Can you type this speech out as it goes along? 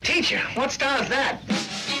gotcha. What style is that? Don't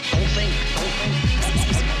think.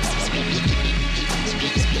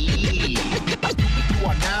 You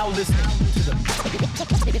are now listening to the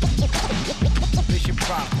Bishop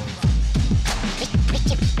Chronicles.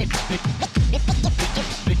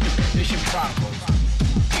 Bishop Chronicles.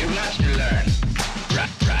 You must learn.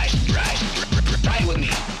 Right with me.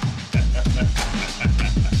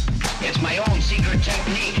 It's my own secret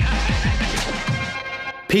technique.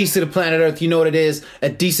 Peace to the planet Earth. You know what it is.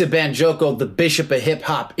 Adisa Banjoko, the Bishop of Hip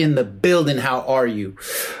Hop, in the building. How are you?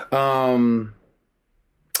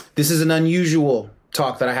 This is an unusual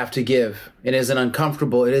talk that I have to give. It is an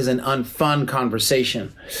uncomfortable, it is an unfun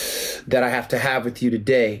conversation that I have to have with you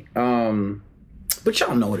today. But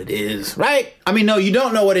y'all know what it is, right? I mean, no, you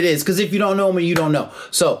don't know what it is, because if you don't know me, you don't know.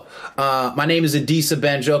 So, my name is Adisa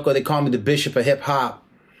Banjoko. They call me the Bishop of Hip Hop.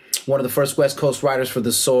 One of the first West Coast writers for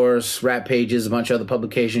The Source, Rap Pages, a bunch of other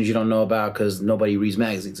publications you don't know about because nobody reads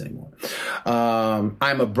magazines anymore.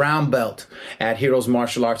 I'm a brown belt at Heroes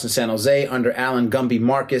Martial Arts in San Jose under Alan Gumby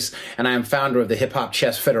Marcus, and I am founder of the Hip Hop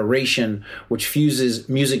Chess Federation, which fuses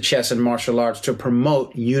music, chess, and martial arts to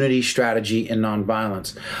promote unity, strategy, and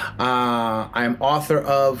nonviolence. I am author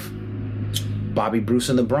of Bobby Bruce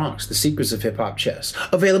in the Bronx, The Secrets of Hip Hop Chess.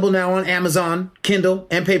 Available now on Amazon, Kindle,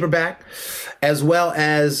 and paperback, as well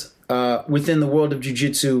as within the world of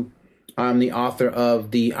jiu-jitsu. I'm the author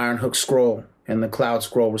of the Iron Hook Scroll and the Cloud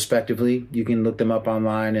Scroll, respectively. You can look them up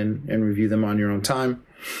online and review them on your own time.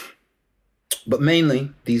 But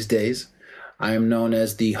mainly, these days, I am known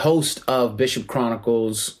as the host of Bishop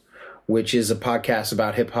Chronicles, which is a podcast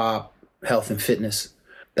about hip-hop, health, and fitness.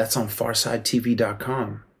 That's on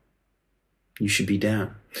FarsideTV.com. You should be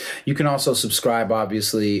down. You can also subscribe,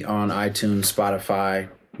 obviously, on iTunes, Spotify,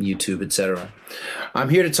 YouTube, etc. I'm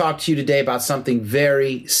here to talk to you today about something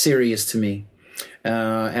very serious to me.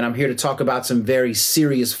 And I'm here to talk about some very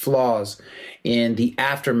serious flaws in the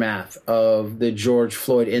aftermath of the George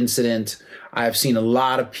Floyd incident. I've seen a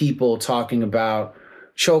lot of people talking about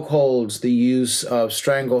chokeholds, the use of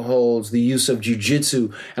strangleholds, the use of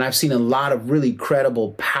jiu-jitsu. And I've seen a lot of really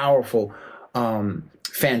credible, powerful,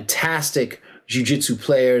 fantastic jiu-jitsu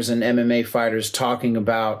players and MMA fighters talking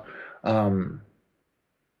about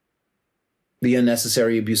the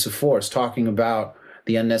unnecessary abuse of force, talking about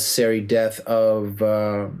the unnecessary death of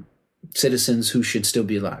citizens who should still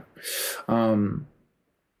be alive. And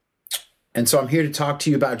so I'm here to talk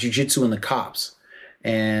to you about jiu-jitsu and the cops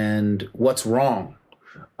and what's wrong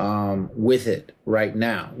with it right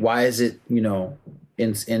now. Why is it, in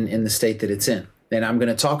the state that it's in? And I'm going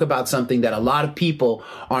to talk about something that a lot of people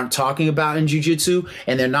aren't talking about in jiu-jitsu,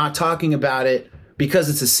 and they're not talking about it because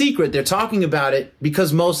it's a secret. They're talking about it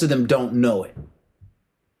because most of them don't know it.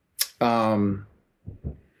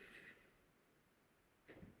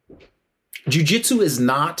 Jiu-jitsu is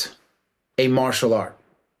not a martial art.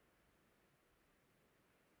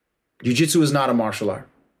 Jiu-jitsu is not a martial art.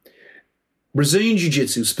 Brazilian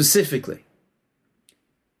jiu-jitsu specifically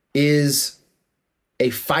is a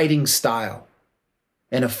fighting style.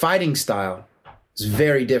 And a fighting style is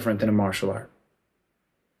very different than a martial art.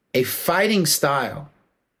 A fighting style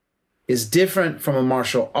is different from a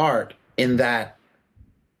martial art in that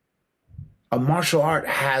a martial art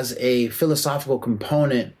has a philosophical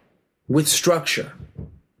component with structure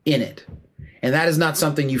in it. And that is not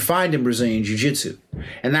something you find in Brazilian jiu-jitsu.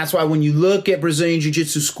 And that's why when you look at Brazilian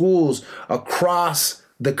jiu-jitsu schools across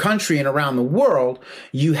the country and around the world,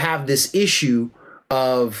 you have this issue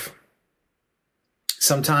of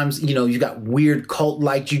sometimes, you've got weird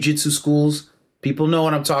cult-like jiu-jitsu schools. People know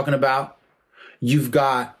what I'm talking about. You've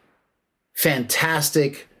got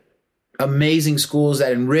fantastic, amazing schools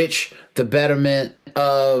that enrich the betterment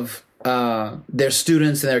of their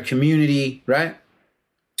students and their community, right?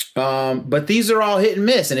 But these are all hit and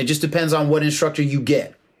miss, and it just depends on what instructor you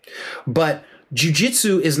get. But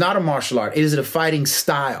jiu-jitsu is not a martial art. It is a fighting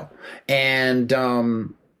style. And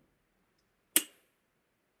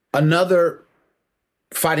another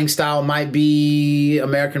fighting style might be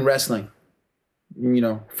American wrestling,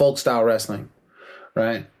 folk style wrestling,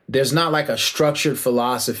 right? There's not like a structured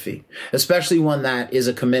philosophy, especially one that is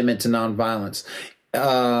a commitment to nonviolence.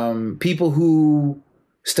 People who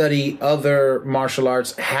study other martial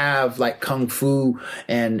arts have like Kung Fu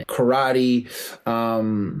and karate.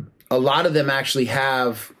 A lot of them actually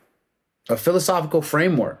have a philosophical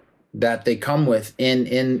framework that they come with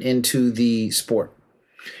into the sport.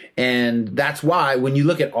 And that's why when you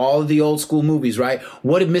look at all of the old school movies, right?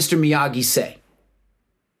 What did Mr. Miyagi say?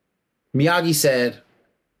 Miyagi said,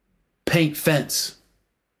 paint fence,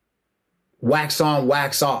 wax on,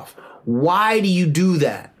 wax off. Why do you do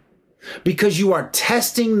that? Because you are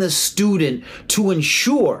testing the student to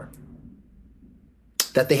ensure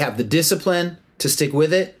that they have the discipline to stick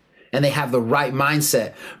with it and they have the right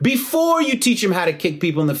mindset before you teach them how to kick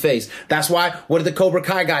people in the face. That's why, what did the Cobra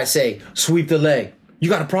Kai guy say? Sweep the leg. You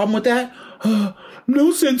got a problem with that?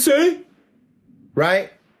 No, sensei.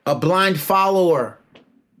 Right? A blind follower.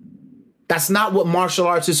 That's not what martial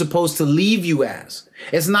arts is supposed to leave you as.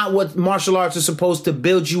 It's not what martial arts is supposed to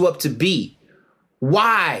build you up to be.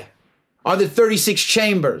 Why are there 36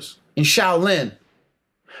 chambers in Shaolin?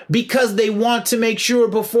 Because they want to make sure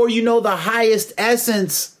before you know the highest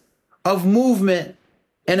essence of movement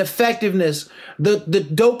and effectiveness, the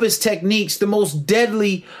dopest techniques, the most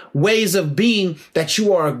deadly ways of being, that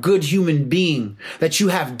you are a good human being, that you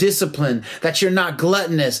have discipline, that you're not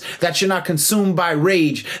gluttonous, that you're not consumed by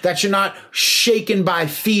rage, that you're not shaken by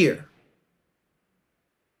fear.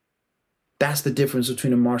 That's the difference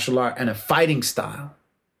between a martial art and a fighting style.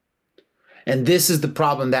 And this is the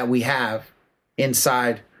problem that we have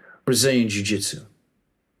inside Brazilian Jiu-Jitsu.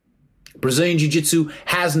 Brazilian Jiu-Jitsu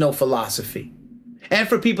has no philosophy. And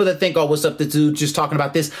for people that think, oh, what's up, the dude just talking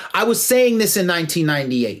about this? I was saying this in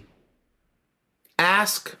 1998.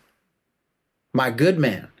 Ask my good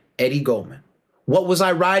man, Eddie Goldman. What was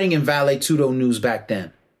I writing in Vale Tudo News back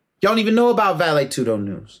then? Y'all don't even know about Vale Tudo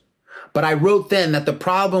News. But I wrote then that the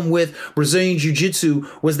problem with Brazilian Jiu-Jitsu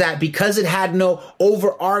was that because it had no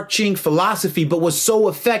overarching philosophy, but was so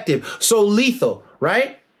effective, so lethal,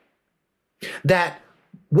 right? That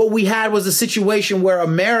what we had was a situation where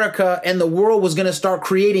America and the world was going to start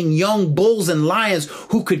creating young bulls and lions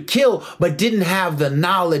who could kill, but didn't have the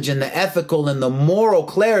knowledge and the ethical and the moral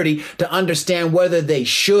clarity to understand whether they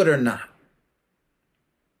should or not.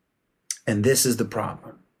 And this is the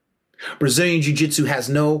problem. Brazilian Jiu-Jitsu has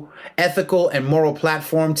no ethical and moral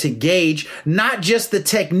platform to gauge not just the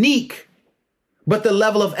technique, but the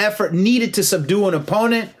level of effort needed to subdue an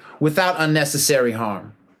opponent without unnecessary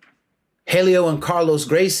harm. Helio and Carlos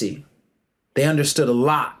Gracie, they understood a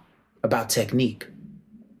lot about technique.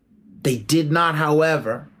 They did not,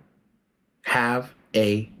 however, have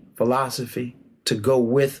a philosophy to go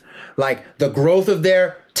with, like, the growth of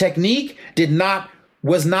their technique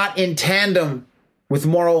was not in tandem with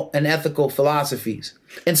moral and ethical philosophies.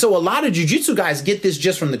 And so a lot of jiu-jitsu guys get this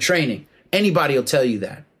just from the training. Anybody will tell you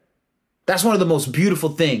that. That's one of the most beautiful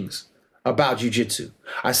things about jiu-jitsu.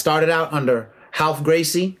 I started out under Ralph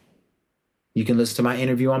Gracie. You can listen to my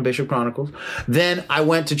interview on Bishop Chronicles. Then I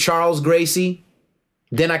went to Charles Gracie.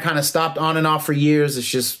 Then I kind of stopped on and off for years. It's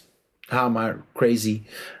just how my crazy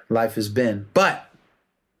life has been. But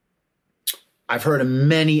I've heard of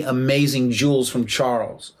many amazing jewels from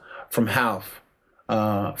Charles, from Ralph,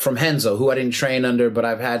 from Renzo, who I didn't train under, but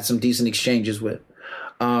I've had some decent exchanges with.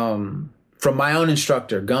 From my own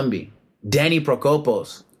instructor, Gumby, Danny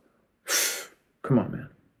Procopos. Come on, man.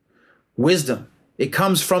 Wisdom. It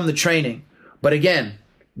comes from the training. But again,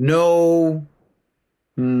 no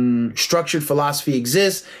structured philosophy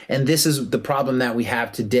exists. And this is the problem that we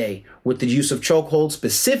have today with the use of chokeholds,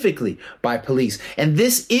 specifically by police. And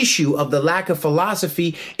this issue of the lack of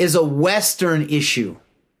philosophy is a Western issue.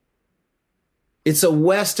 It's a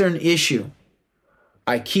Western issue.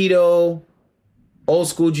 Aikido, old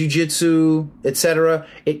school jiu-jitsu, etc.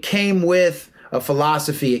 It came with a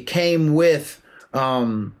philosophy. It came with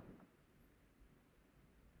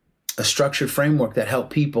a structured framework that helped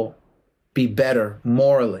people be better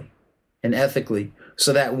morally and ethically,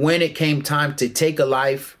 so that when it came time to take a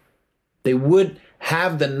life, they would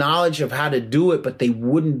have the knowledge of how to do it, but they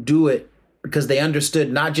wouldn't do it because they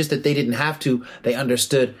understood not just that they didn't have to, they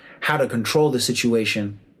understood how to control the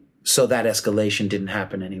situation so that escalation didn't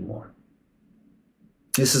happen anymore.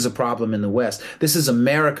 This is a problem in the West. This is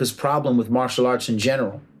America's problem with martial arts in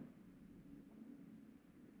general.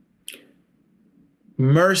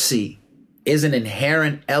 Mercy is an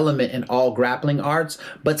inherent element in all grappling arts,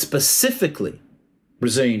 but specifically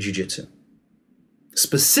Brazilian Jiu-Jitsu.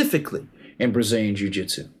 Specifically in Brazilian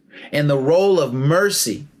Jiu-Jitsu. And the role of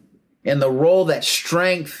mercy and the role that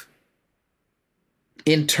strength,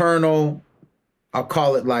 internal, I'll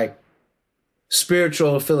call it like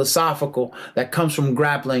spiritual or philosophical, that comes from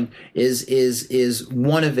grappling is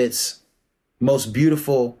one of its most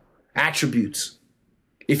beautiful attributes.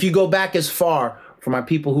 If you go back as far, for my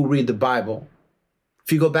people who read the Bible,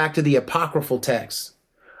 if you go back to the apocryphal texts,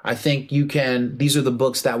 I think these are the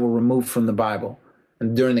books that were removed from the Bible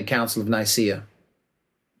and during the Council of Nicaea.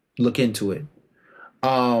 Look into it.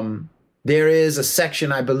 There is a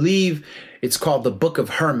section, I believe it's called the Book of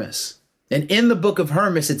Hermas. And in the Book of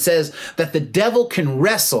Hermas, it says that the devil can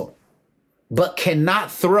wrestle, but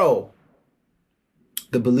cannot throw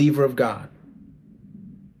the believer of God.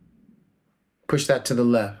 Push that to the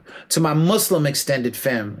left. To my Muslim extended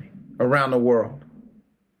family around the world,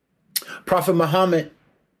 Prophet Muhammad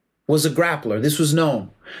was a grappler. This was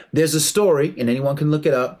known. There's a story, and anyone can look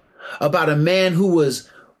it up, about a man who was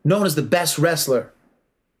known as the best wrestler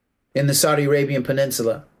in the Saudi Arabian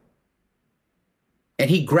Peninsula. And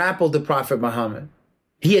he grappled the Prophet Muhammad.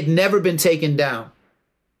 He had never been taken down.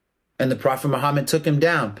 And the Prophet Muhammad took him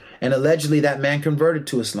down. And allegedly that man converted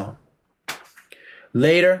to Islam.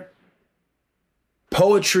 Later,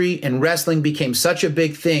 poetry and wrestling became such a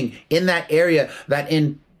big thing in that area that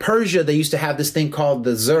in Persia, they used to have this thing called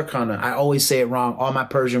the Zirkana. I always say it wrong. All my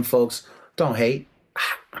Persian folks, don't hate.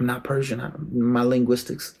 I'm not Persian. My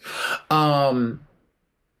linguistics.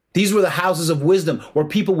 These were the houses of wisdom where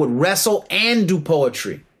people would wrestle and do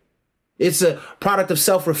poetry. It's a product of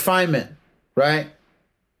self-refinement, right?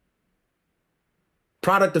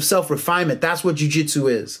 Product of self-refinement. That's what jiu-jitsu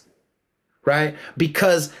is, right?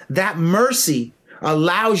 Because that mercy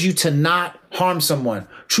allows you to not harm someone.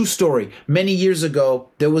 True story. Many years ago,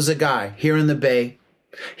 there was a guy here in the Bay.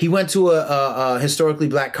 He went to a historically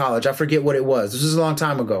black college. I forget what it was. This was a long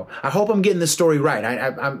time ago. I hope I'm getting this story right.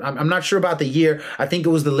 I'm not sure about the year. I think it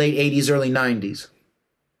was the late 80s, early 90s.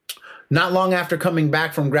 Not long after coming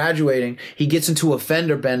back from graduating, he gets into a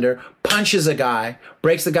fender bender, punches a guy,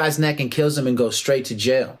 breaks the guy's neck and kills him and goes straight to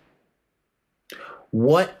jail.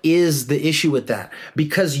 What is the issue with that?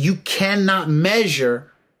 Because you cannot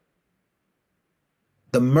measure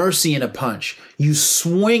the mercy in a punch. You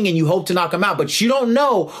swing and you hope to knock him out, but you don't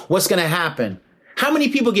know what's going to happen. How many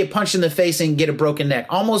people get punched in the face and get a broken neck?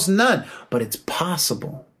 Almost none, but it's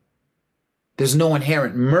possible. There's no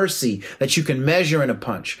inherent mercy that you can measure in a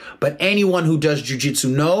punch. But anyone who does jiu-jitsu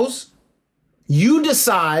knows you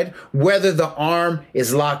decide whether the arm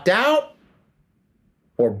is locked out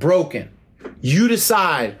or broken. You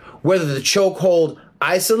decide whether the chokehold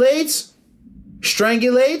isolates,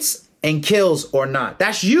 strangulates, and kills or not.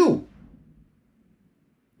 That's you.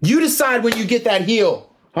 You decide when you get that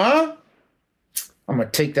heel. Huh? I'm going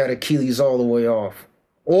to take that Achilles all the way off.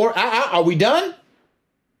 Or, are we done?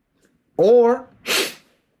 Or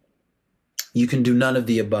you can do none of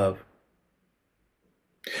the above.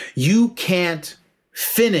 You can't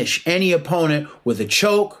finish any opponent with a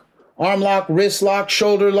choke, arm lock, wrist lock,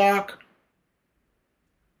 shoulder lock,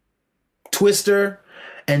 twister,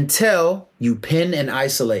 until you pin and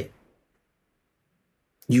isolate.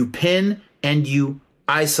 You pin and you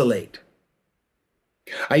isolate.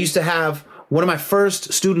 I used to have one of my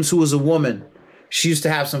first students who was a woman. She used to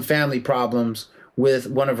have some family problems with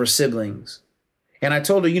one of her siblings. And I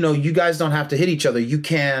told her, you guys don't have to hit each other. You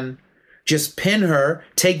can just pin her,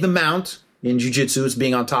 take the mount. In jiu-jitsu, it's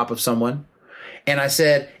being on top of someone. And I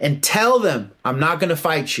said, and tell them, I'm not going to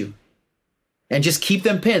fight you. And just keep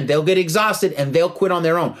them pinned. They'll get exhausted and they'll quit on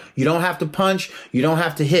their own. You don't have to punch. You don't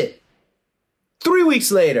have to hit. 3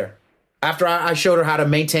 weeks later, after I showed her how to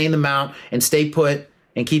maintain the mount and stay put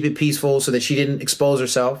and keep it peaceful so that she didn't expose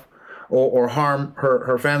herself or harm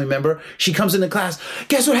her family member, she comes into class.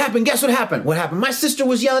 Guess what happened? Guess what happened? What happened? My sister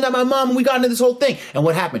was yelling at my mom and we got into this whole thing. And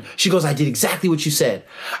what happened? She goes, I did exactly what you said.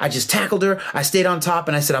 I just tackled her. I stayed on top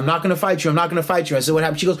and I said, I'm not going to fight you. I'm not going to fight you. I said, what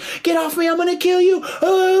happened? She goes, get off me. I'm going to kill you.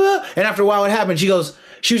 And after a while, what happened? She was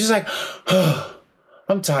just like,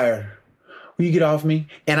 I'm tired. Will you get off me?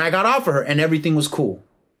 And I got off of her and everything was cool.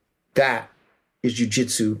 That is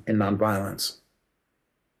jiu-jitsu and nonviolence.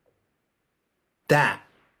 That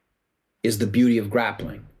is the beauty of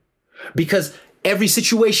grappling. Because every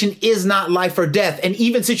situation is not life or death. And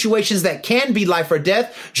even situations that can be life or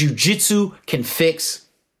death, jiu-jitsu can fix,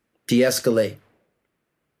 de-escalate,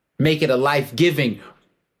 make it a life-giving,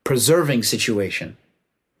 preserving situation,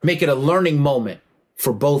 make it a learning moment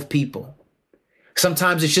for both people.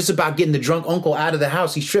 Sometimes it's just about getting the drunk uncle out of the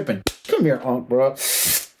house. He's tripping. Come here, Unc, bro.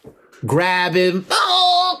 Grab him.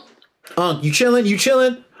 Oh, Unc, you chilling? You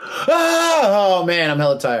chilling? Oh, man, I'm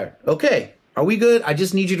hella tired. Okay, are we good? I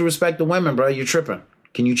just need you to respect the women, bro. You're tripping.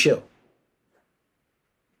 Can you chill?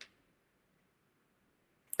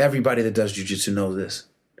 Everybody that does jiu-jitsu knows this.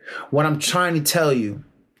 What I'm trying to tell you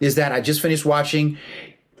is that I just finished watching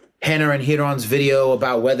Rener and Hiron's video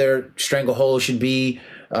about whether stranglehold should be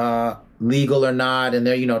legal or not. And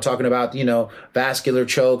they're, talking about, vascular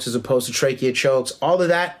chokes as opposed to trachea chokes. All of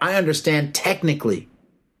that, I understand technically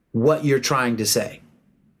what you're trying to say.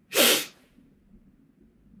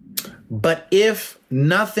 But if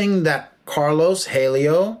nothing that Carlos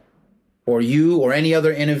Helio or you or any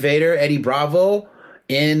other innovator, Eddie Bravo,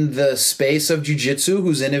 in the space of jiu-jitsu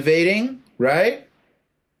who's innovating, right?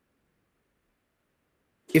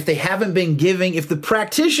 If they haven't been giving, if the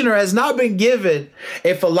practitioner has not been given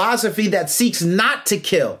a philosophy that seeks not to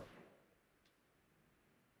kill,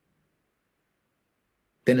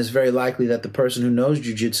 then it's very likely that the person who knows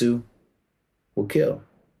jiu-jitsu will kill.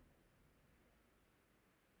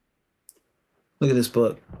 Look at this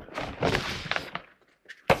book.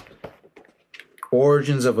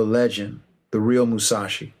 Origins of a Legend, The Real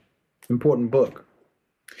Musashi. Important book.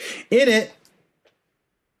 In it,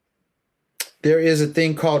 there is a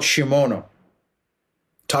thing called shimono,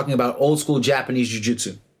 talking about old school Japanese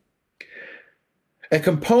jiu-jitsu. A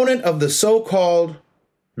component of the so-called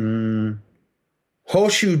Hoshu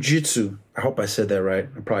Jitsu. I hope I said that right.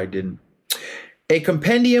 I probably didn't. A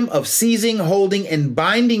compendium of seizing, holding, and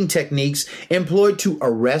binding techniques employed to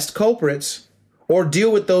arrest culprits or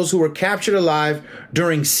deal with those who were captured alive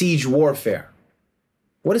during siege warfare.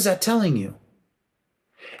 What is that telling you?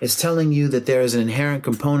 It's telling you that there is an inherent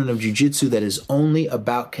component of jiu-jitsu that is only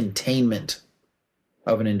about containment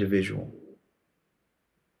of an individual.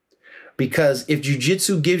 Because if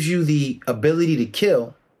jiu-jitsu gives you the ability to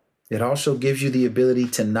kill, it also gives you the ability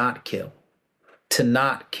to not kill. To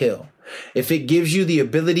not kill. If it gives you the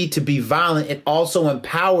ability to be violent, it also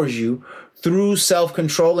empowers you through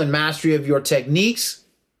self-control and mastery of your techniques,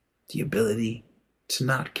 the ability to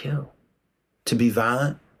not kill, to be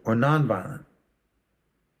violent or non-violent,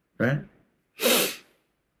 right?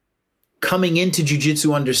 Coming into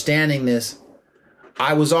jiu-jitsu understanding this,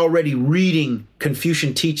 I was already reading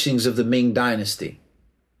Confucian teachings of the Ming Dynasty.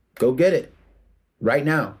 Go get it right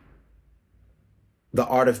now. The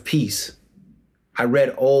Art of Peace. I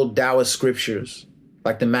read old Taoist scriptures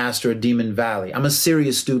like the Master of Demon Valley. I'm a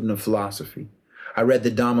serious student of philosophy. I read the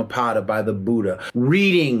Dhammapada by the Buddha.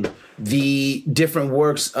 Reading the different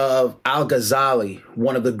works of Al-Ghazali,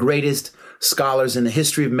 one of the greatest scholars in the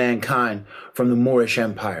history of mankind from the Moorish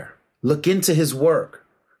Empire. Look into his work.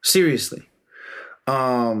 Seriously.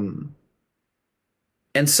 And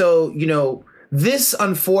so, this,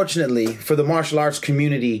 unfortunately, for the martial arts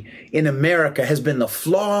community in America has been the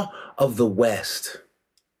flaw of the West.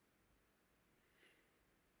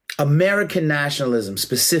 American nationalism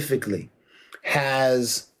specifically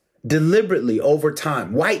has deliberately over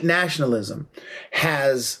time, white nationalism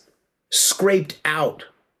has scraped out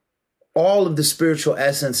all of the spiritual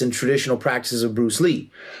essence and traditional practices of Bruce Lee.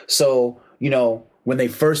 So, when they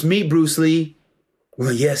first meet Bruce Lee,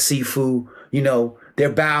 well, yes, Sifu, they're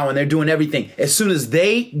bowing, they're doing everything. As soon as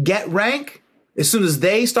they get rank, as soon as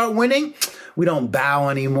they start winning, we don't bow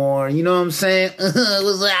anymore. You know what I'm saying?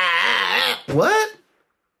 What?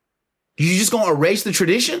 You just gonna erase the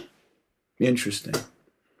tradition? Interesting.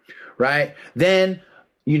 Right? Then,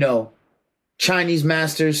 Chinese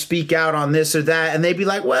masters speak out on this or that, and they be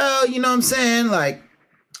like, well, you know what I'm saying? Like,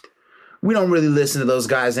 we don't really listen to those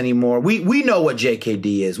guys anymore. We know what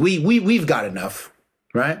JKD is. We've got enough,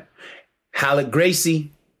 right? Halleck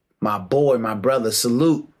Gracie, my boy, my brother,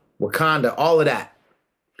 salute, Wakanda, all of that.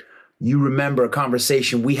 You remember a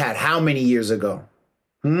conversation we had how many years ago?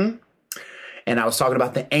 And I was talking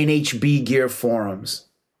about the NHB Gear forums.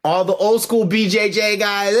 All the old school BJJ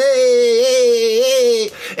guys, hey,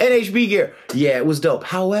 NHB Gear. Yeah, it was dope.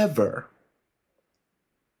 However,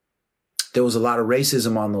 there was a lot of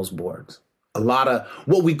racism on those boards. A lot of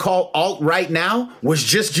what we call alt-right now was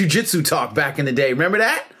just jiu-jitsu talk back in the day. Remember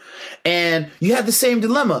that? And you had the same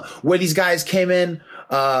dilemma where these guys came in.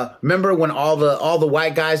 Remember when all the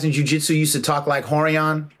white guys in jiu-jitsu used to talk like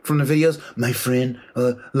Horion from the videos? My friend,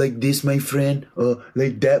 like this, my friend,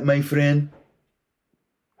 like that, my friend.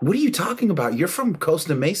 What are you talking about? You're from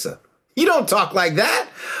Costa Mesa. You don't talk like that.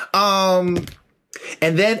 And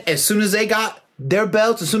then as soon as they got their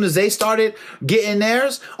belts, as soon as they started getting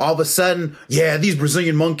theirs, all of a sudden, yeah, these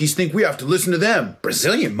Brazilian monkeys think we have to listen to them.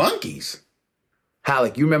 Brazilian monkeys?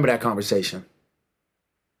 Halleck, you remember that conversation.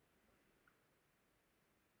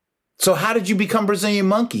 So how did you become Brazilian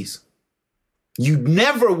monkeys? You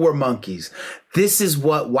never were monkeys. This is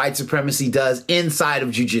what white supremacy does inside of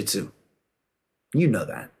jiu-jitsu. You know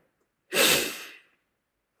that.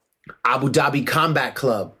 Abu Dhabi Combat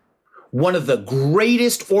Club, one of the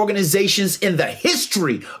greatest organizations in the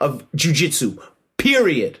history of jiu-jitsu,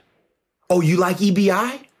 period. Oh, you like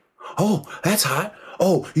EBI? Oh, that's hot.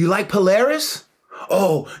 Oh, you like Polaris?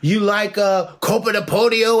 Oh, you like Copa de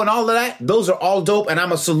Podio and all of that? Those are all dope, and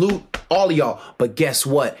I'ma salute all of y'all. But guess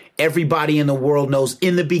what? Everybody in the world knows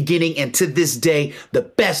in the beginning and to this day, the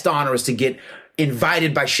best honor is to get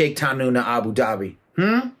invited by Sheikh Tahnoon to Abu Dhabi.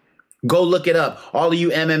 Go look it up. All of you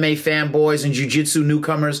MMA fanboys and jiu-jitsu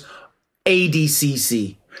newcomers,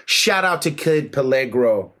 ADCC. Shout out to Kid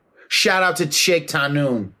Pelegro. Shout out to Sheikh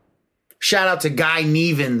Tahnoon. Shout out to Guy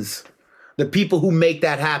Nevins. The people who make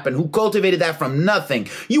that happen, who cultivated that from nothing.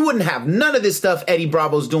 You wouldn't have none of this stuff Eddie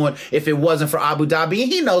Bravo's doing if it wasn't for Abu Dhabi.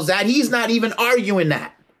 And he knows that. He's not even arguing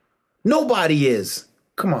that. Nobody is.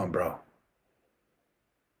 Come on, bro.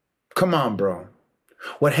 Come on, bro.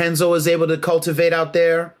 What Renzo is able to cultivate out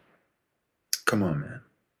there, come on, man.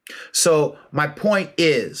 So my point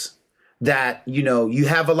is that, you know, you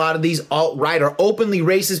have a lot of these alt-right or openly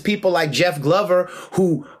racist people like Jeff Glover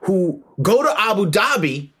who go to Abu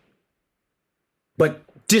Dhabi but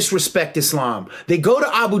disrespect Islam. They go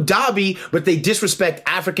to Abu Dhabi, but they disrespect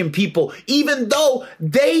African people, even though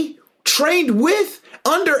they trained with,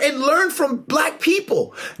 under, and learned from black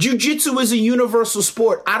people. Jiu-jitsu is a universal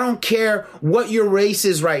sport. I don't care what your race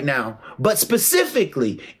is right now, but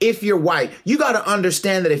specifically, if you're white, you got to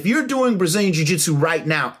understand that if you're doing Brazilian Jiu-jitsu right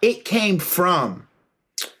now, it came from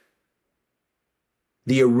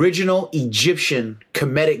the original Egyptian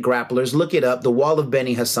Kemetic grapplers. Look it up, the Wall of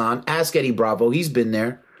Beni Hassan. Ask Eddie Bravo. He's been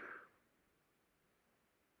there.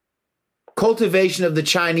 Cultivation of the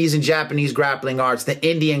Chinese and Japanese grappling arts, the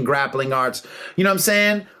Indian grappling arts. You know what I'm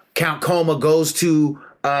saying? Count Koma goes to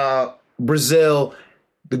Brazil.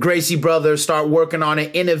 The Gracie brothers start working on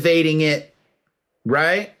it, innovating it,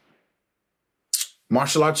 right?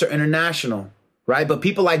 Martial arts are international, right? But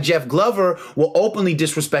people like Jeff Glover will openly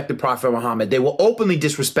disrespect the Prophet Muhammad. They will openly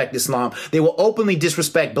disrespect Islam. They will openly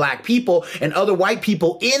disrespect black people, and other white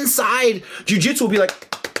people inside jiu-jitsu will be like,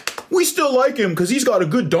 we still like him because he's got a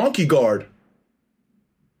good donkey guard.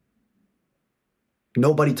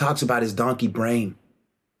 Nobody talks about his donkey brain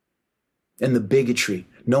and the bigotry.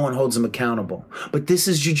 No one holds him accountable. But this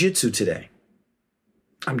is jiu-jitsu today.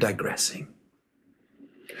 I'm digressing.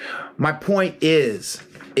 My point is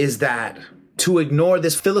that to ignore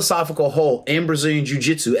this philosophical hole in Brazilian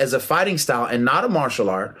jiu-jitsu as a fighting style and not a martial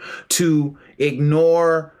art, to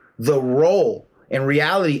ignore the role and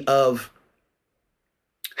reality of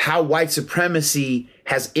how white supremacy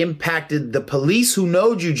has impacted the police who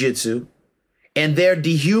know jiu-jitsu and their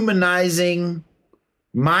dehumanizing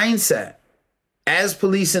mindset as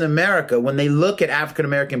police in America when they look at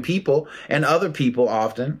African-American people and other people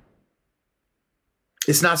often.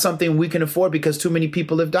 It's not something we can afford because too many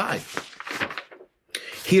people have died.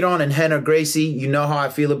 Hiron and Rener Gracie, you know how I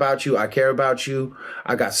feel about you. I care about you.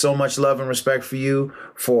 I got so much love and respect for you,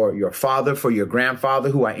 for your father, for your grandfather,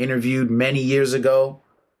 who I interviewed many years ago.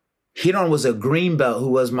 Hiron was a green belt who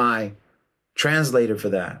was my translator for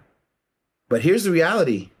that. But here's the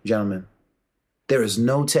reality, gentlemen. There is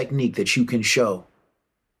no technique that you can show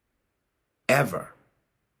ever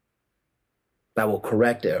that will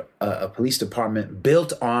correct a police department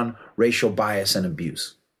built on racial bias and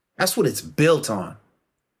abuse. That's what it's built on.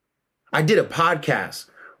 I did a podcast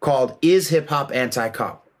called Is Hip Hop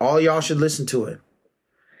Anti-Cop? All y'all should listen to it.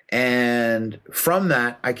 And from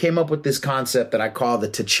that, I came up with this concept that I call the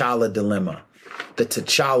T'Challa dilemma. The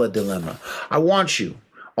T'Challa dilemma. I want you,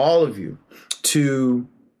 all of you, to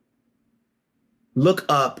look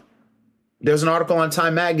up. There's an article on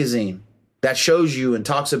Time Magazine that shows you and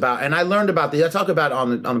talks about, and I learned about this, I talk about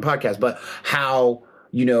it on the podcast, but how,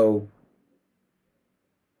 you know,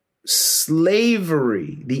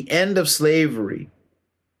 slavery, the end of slavery,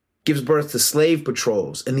 gives birth to slave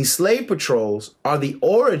patrols. And these slave patrols are the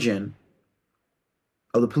origin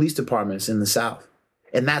of the police departments in the South.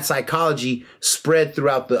 And that psychology spread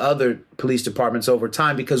throughout the other police departments over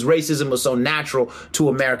time because racism was so natural to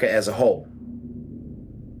America as a whole.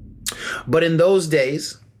 But in those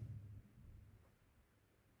days,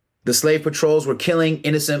 the slave patrols were killing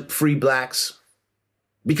innocent free blacks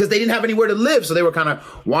because they didn't have anywhere to live. So they were kind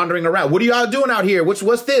of wandering around. What are y'all doing out here? What's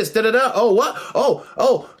this? Da da da. Oh, what?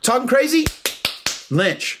 Oh, talking crazy?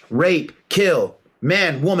 Lynch, rape, kill,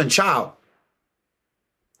 man, woman, child.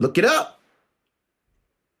 Look it up.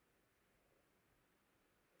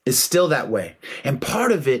 It's still that way. And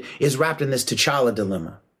part of it is wrapped in this T'Challa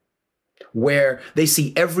dilemma, where they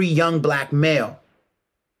see every young black male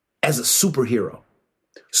as a superhero.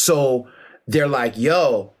 So they're like,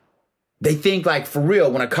 yo, they think like, for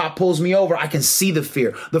real, when a cop pulls me over, I can see the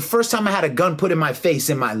fear. The first time I had a gun put in my face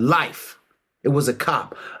in my life, it was a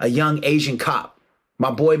cop, a young Asian cop.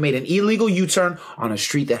 My boy made an illegal U-turn on a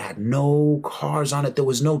street that had no cars on it. There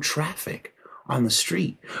was no traffic on the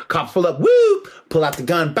street. Cop pull up, woo, pull out the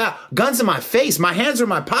gun, bow, guns in my face. My hands are in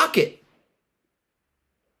my pocket.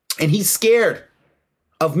 And he's scared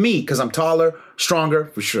of me because I'm taller, stronger,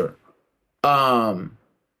 for sure.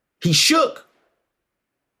 He shook.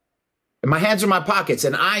 And my hands are in my pockets.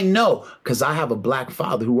 And I know because I have a black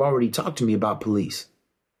father who already talked to me about police.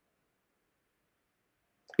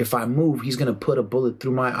 If I move, he's going to put a bullet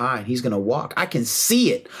through my eye and he's going to walk. I can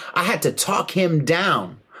see it. I had to talk him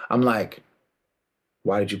down. I'm like,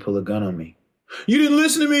 why did you pull a gun on me? You didn't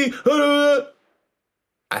listen to me.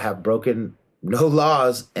 I have broken no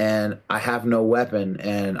laws and I have no weapon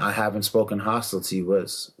and I haven't spoken hostile to you.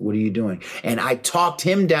 What are you doing? And I talked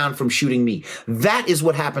him down from shooting me. That is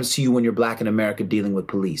what happens to you when you're black in America dealing with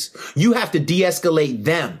police. You have to de-escalate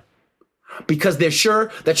them because they're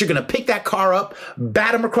sure that you're going to pick that car up,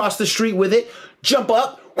 bat them across the street with it, jump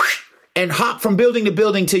up and hop from building to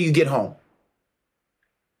building till you get home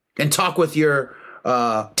and talk with your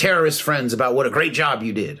terrorist friends about what a great job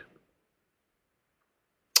you did.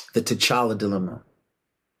 The T'Challa dilemma.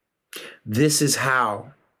 This is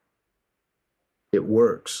how it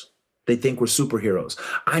works. They think we're superheroes.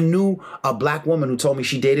 I knew a black woman who told me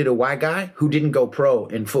she dated a white guy who didn't go pro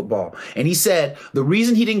in football. And he said the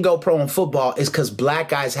reason he didn't go pro in football is because black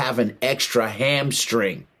guys have an extra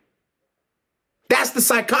hamstring. That's the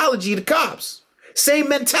psychology of the cops. Same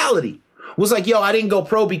mentality. Was like, yo, I didn't go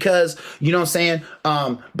pro because, you know what I'm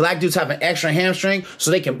saying? Black dudes have an extra hamstring so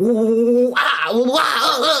they can and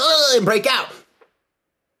break out.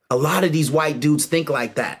 A lot of these white dudes think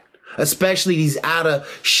like that, especially these out of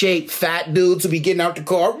shape fat dudes who be getting out the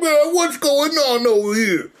car. Man, what's going on over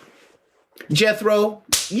here? Jethro,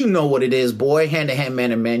 you know what it is, boy. Hand to hand,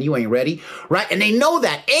 man to man. You ain't ready, right? And they know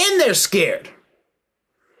that, and they're scared,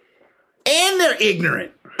 and they're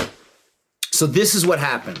ignorant. So this is what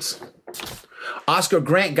happens. Oscar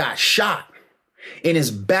Grant got shot in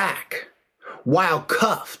his back while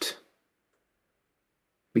cuffed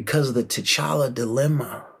because of the T'Challa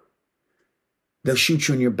dilemma. They'll shoot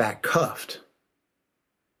you in your back cuffed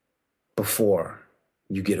before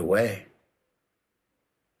you get away.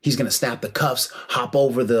 He's going to snap the cuffs, hop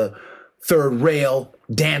over the third rail,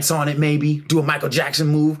 dance on it maybe, do a Michael Jackson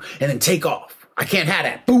move, and then take off. I can't have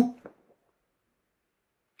that. Boop.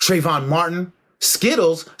 Trayvon Martin.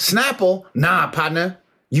 Skittles, Snapple, nah, partner.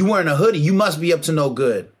 You wearing a hoodie. You must be up to no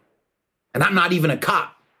good. And I'm not even a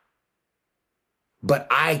cop. But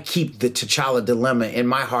I keep the T'Challa dilemma in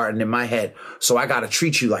my heart and in my head. So I got to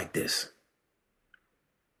treat you like this.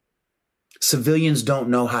 Civilians don't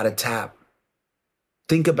know how to tap.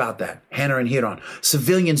 Think about that. Hannah and Hiron.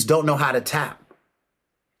 Civilians don't know how to tap.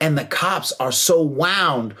 And the cops are so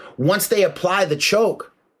wound once they apply the choke.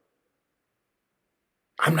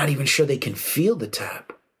 I'm not even sure they can feel the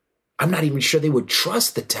tap. I'm not even sure they would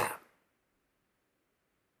trust the tap.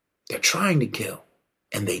 They're trying to kill,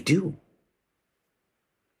 and they do.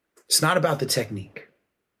 It's not about the technique.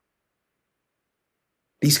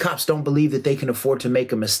 These cops don't believe that they can afford to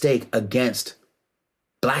make a mistake against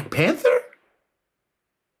Black Panther?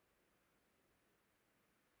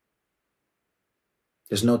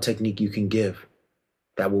 There's no technique you can give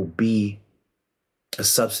that will be a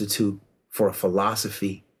substitute for a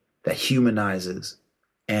philosophy that humanizes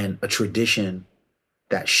and a tradition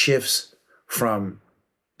that shifts from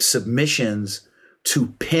submissions to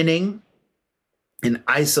pinning and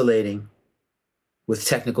isolating with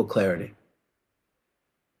technical clarity.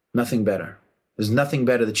 Nothing better. There's nothing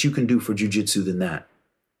better that you can do for jiu-jitsu than that.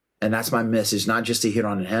 And that's my message, not just to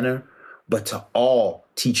Hiron and Henner, but to all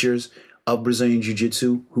teachers of Brazilian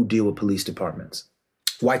jiu-jitsu who deal with police departments.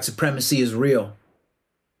 White supremacy is real.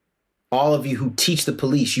 All of you who teach the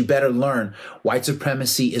police, you better learn white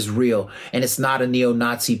supremacy is real. And it's not a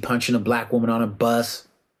neo-Nazi punching a black woman on a bus.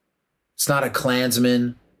 It's not a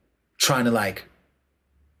Klansman trying to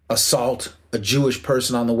assault a Jewish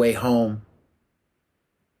person on the way home.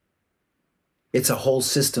 It's a whole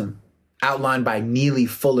system outlined by Neely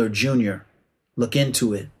Fuller Jr. Look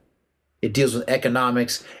into it. It deals with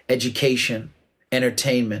economics, education,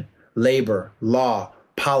 entertainment, labor, law,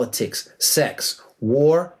 politics, sex,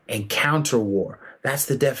 war, and counter-war. That's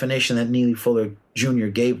the definition that Neely Fuller Jr.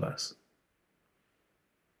 gave us.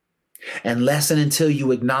 Unless and until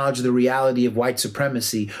you acknowledge the reality of white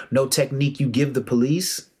supremacy, no technique you give the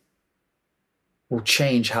police will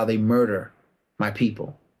change how they murder my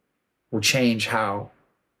people, will change how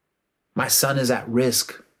my son is at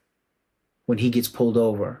risk when he gets pulled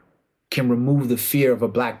over, can remove the fear of a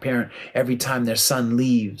black parent every time their son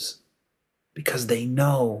leaves, because they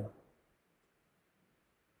know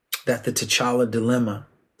that the T'Challa dilemma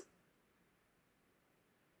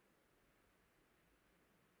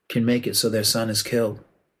can make it so their son is killed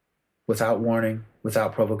without warning,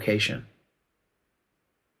 without provocation.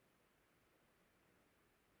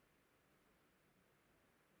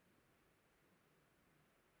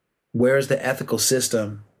 Where is the ethical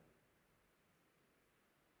system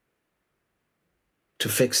to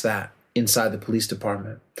fix that inside the police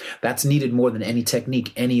department? That's needed more than any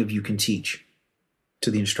technique any of you can teach to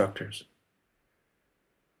the instructors.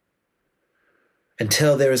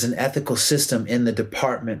 Until there is an ethical system in the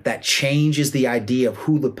department that changes the idea of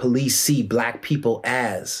who the police see black people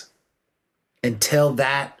as, until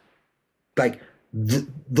that Like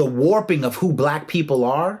the warping of who black people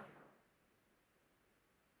are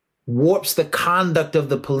warps the conduct of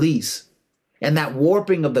the police. And that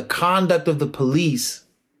warping of the conduct of the police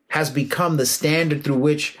has become the standard through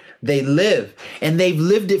which they live. And they've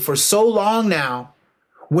lived it for so long now.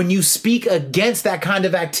 When you speak against that kind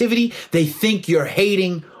of activity, they think you're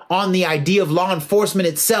hating on the idea of law enforcement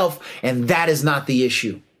itself. And that is not the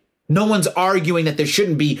issue. No one's arguing that there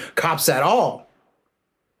shouldn't be cops at all.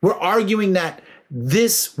 We're arguing that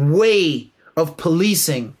this way of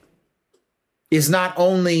policing is not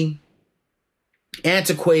only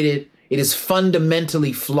antiquated, it is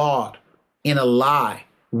fundamentally flawed in a lie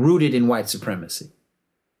rooted in white supremacy.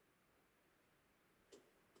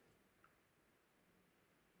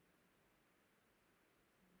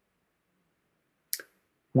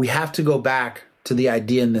 We have to go back to the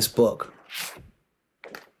idea in this book,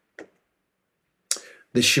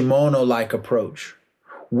 the Shimono-like approach,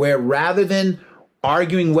 where rather than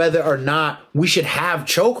arguing whether or not we should have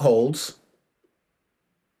chokeholds,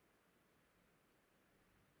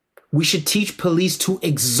 we should teach police to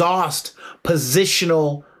exhaust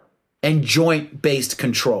positional and joint-based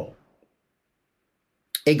control.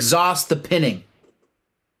 Exhaust the pinning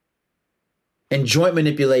and joint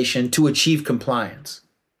manipulation to achieve compliance.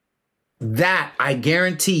 That, I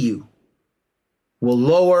guarantee you, will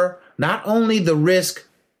lower not only the risk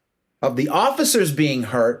of the officers being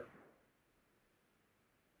hurt,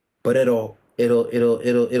 but it'll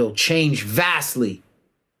change vastly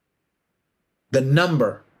the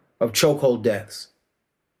number of chokehold deaths.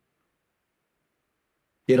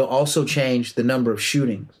 It'll also change the number of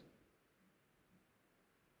shootings.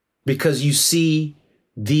 Because you see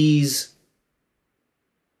these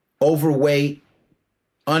overweight,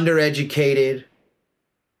 undereducated,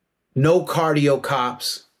 no cardio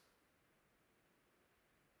cops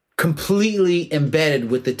completely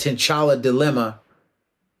embedded with the T'Challa dilemma.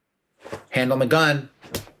 Hand on the gun.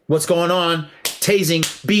 What's going on?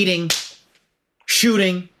 Tasing, beating,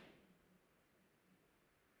 shooting.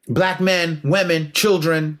 Black men, women,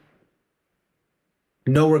 children.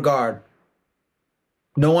 No regard.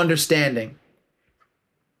 No understanding.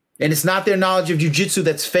 And it's not their knowledge of jiu-jitsu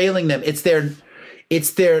that's failing them. It's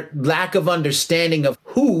their lack of understanding of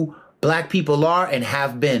who black people are and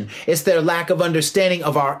have been. It's their lack of understanding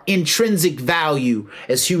of our intrinsic value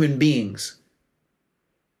as human beings.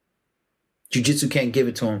 Jiu-jitsu can't give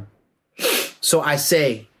it to them. So I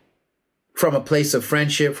say, from a place of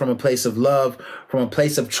friendship, from a place of love, from a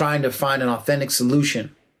place of trying to find an authentic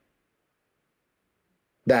solution,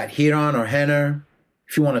 that Hiran or Henner,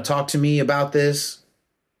 if you want to talk to me about this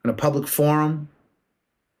in a public forum,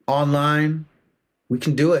 online, we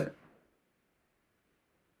can do it.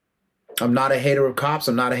 I'm not a hater of cops.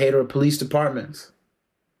 I'm not a hater of police departments.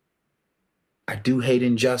 I do hate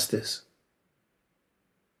injustice.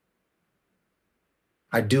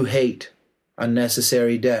 I do hate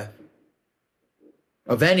unnecessary death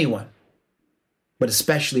of anyone, but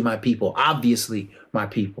especially my people. Obviously, my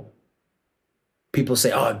people. People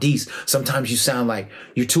say, oh, Dees, sometimes you sound like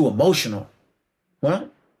you're too emotional. Well,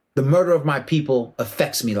 the murder of my people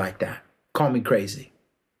affects me like that. Call me crazy.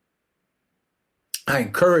 I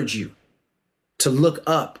encourage you to look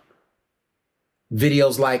up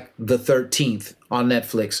videos like The 13th on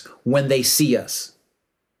Netflix, When They See Us.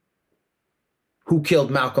 Who Killed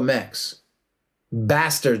Malcolm X?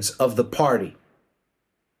 Bastards of the Party.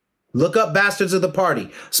 Look up Bastards of the Party,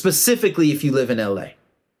 specifically if you live in LA.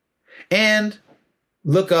 And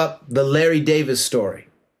look up the Larry Davis story.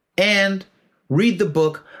 And read the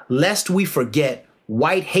book, Lest We Forget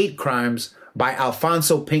White Hate Crimes by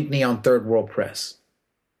Alfonso Pinkney on Third World Press.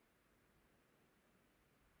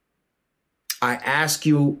 I ask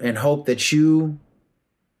you and hope that you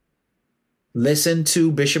listen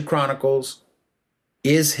to Bishop Chronicles,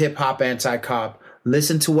 Is Hip Hop Anti-Cop?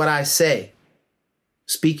 Listen to what I say,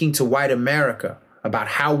 speaking to white America about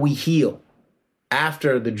how we heal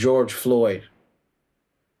after the George Floyd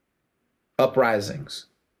uprisings.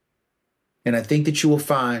 And I think that you will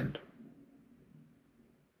find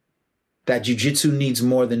that jiu-jitsu needs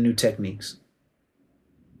more than new techniques.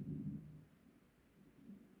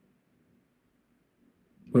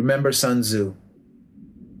 Remember Sun Tzu.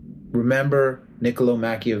 Remember Niccolo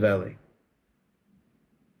Machiavelli.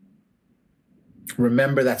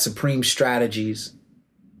 Remember that supreme strategies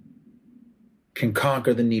can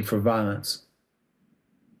conquer the need for violence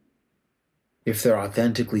if they're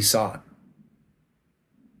authentically sought.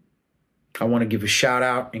 I want to give a shout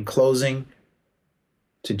out in closing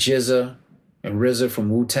to Jizza and RZA from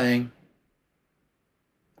Wu-Tang,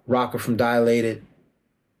 Rocker from Dilated,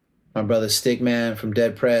 my brother Stickman from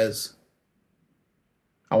Dead Prez,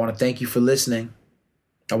 I want to thank you for listening.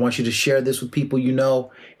 I want you to share this with people you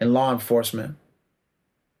know in law enforcement.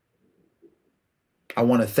 I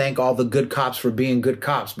want to thank all the good cops for being good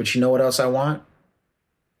cops. But you know what else I want?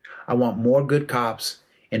 I want more good cops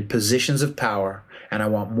in positions of power. And I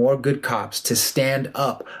want more good cops to stand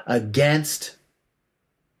up against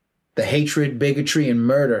the hatred, bigotry, and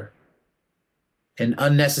murder and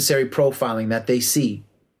unnecessary profiling that they see.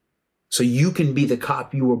 So you can be the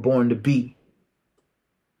cop you were born to be.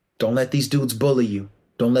 Don't let these dudes bully you.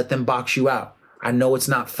 Don't let them box you out. I know it's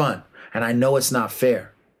not fun, and I know it's not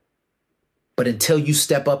fair. But until you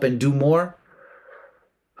step up and do more,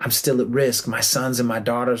 I'm still at risk. My sons and my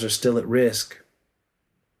daughters are still at risk.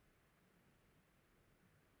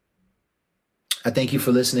 I thank you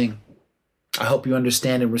for listening. I hope you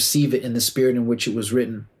understand and receive it in the spirit in which it was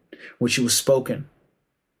written, which it was spoken.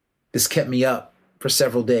 This kept me up for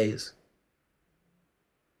several days.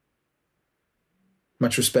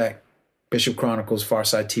 Much respect. Bishop Chronicles,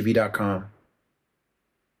 FarsideTV.com.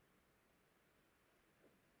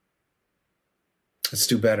 Let's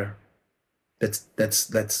do better. Let's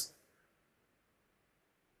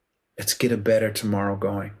get a better tomorrow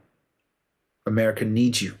going. America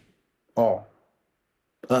needs you. All.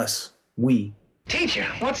 Us. We. Teacher,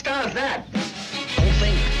 what style is that? Don't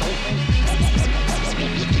think.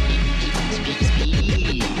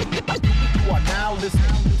 You are now listening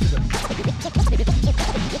to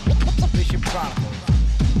the Bishop Chronicles.